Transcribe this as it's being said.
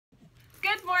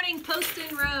morning,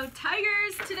 Poston Road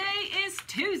Tigers. Today is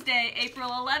Tuesday, April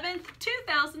 11th,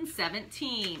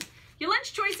 2017. Your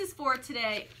lunch choices for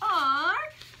today are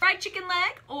fried chicken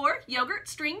leg or yogurt,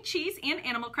 string cheese, and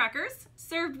animal crackers,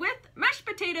 served with mashed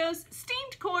potatoes,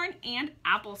 steamed corn, and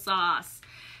applesauce.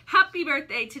 Happy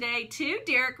birthday today to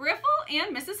Derek Riffle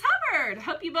and Mrs. Hubbard.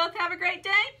 Hope you both have a great day.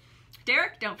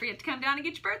 Derek, don't forget to come down and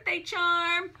get your birthday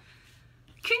charm.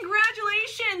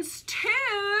 Congratulations to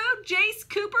Jace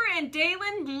Cooper and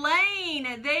Dalen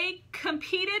Lane. They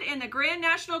competed in the Grand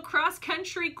National Cross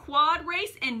Country Quad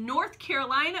Race in North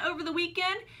Carolina over the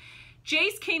weekend.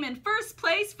 Jace came in first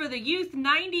place for the Youth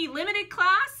 90 Limited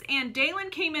class, and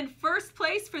Dalen came in first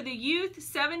place for the Youth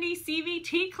 70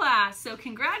 CVT class. So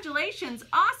congratulations.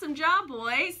 Awesome job,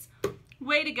 boys.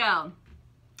 Way to go.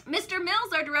 Mr.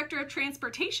 Mills, our Director of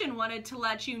Transportation, wanted to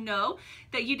let you know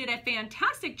that you did a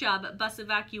fantastic job at bus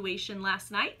evacuation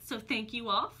last night. So thank you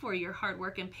all for your hard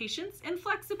work and patience and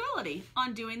flexibility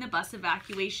on doing the bus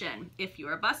evacuation if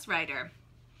you're a bus rider.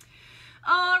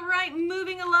 All right,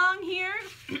 moving along here.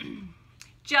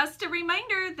 Just a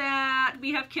reminder that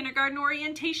we have kindergarten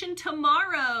orientation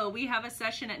tomorrow. We have a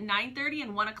session at 9:30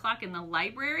 and 1 o'clock in the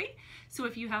library. So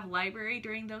if you have library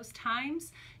during those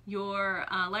times, your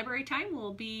library time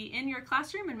will be in your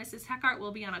classroom and Mrs. Heckart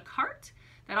will be on a cart.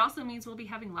 That also means we'll be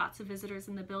having lots of visitors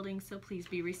in the building, so please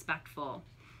be respectful.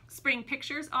 Spring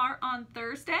pictures are on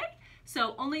Thursday,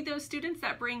 so only those students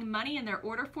that bring money in their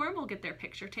order form will get their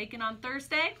picture taken on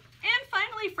Thursday. And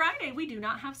finally, Friday, we do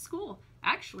not have school.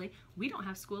 Actually, we don't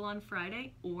have school on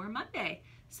Friday or Monday.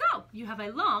 So you have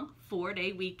a long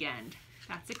 4-day weekend.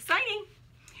 That's exciting.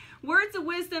 Words of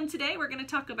wisdom today, we're going to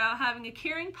talk about having a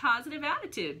caring, positive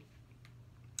attitude.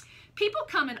 People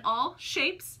come in all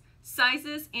shapes,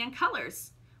 sizes, and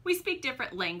colors. We speak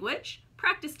different language,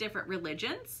 practice different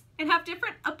religions, and have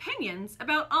different opinions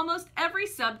about almost every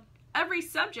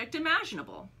subject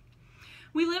imaginable.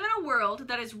 We live in a world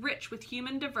that is rich with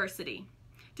human diversity.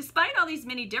 Despite all these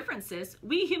many differences,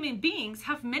 we human beings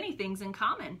have many things in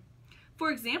common.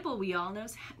 For example, we all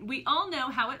know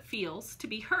how it feels to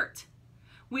be hurt.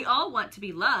 We all want to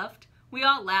be loved. We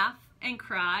all laugh and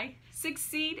cry,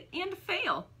 succeed and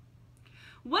fail.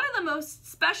 One of the most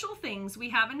special things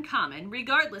we have in common,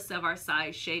 regardless of our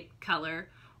size, shape, color,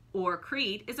 or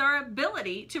creed, is our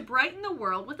ability to brighten the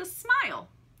world with a smile.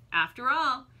 After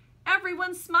all,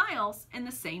 everyone smiles in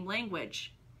the same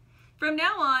language. From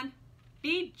now on,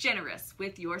 be generous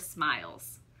with your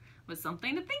smiles. With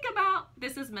something to think about,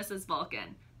 this is Mrs.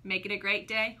 Vulcan. Make it a great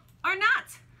day or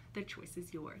not. The choice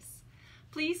is yours.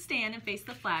 Please stand and face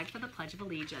the flag for the Pledge of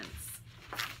Allegiance.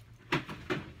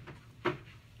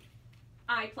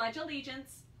 I pledge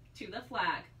allegiance to the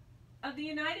flag of the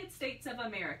United States of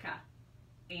America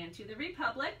and to the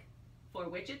republic for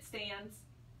which it stands,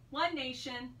 one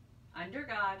nation, under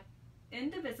God,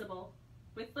 indivisible,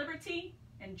 with liberty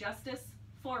and justice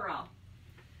for all.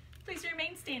 Please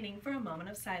remain standing for a moment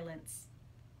of silence.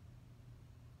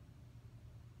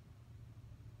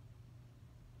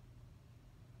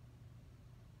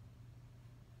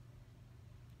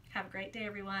 Have a great day,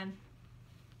 everyone.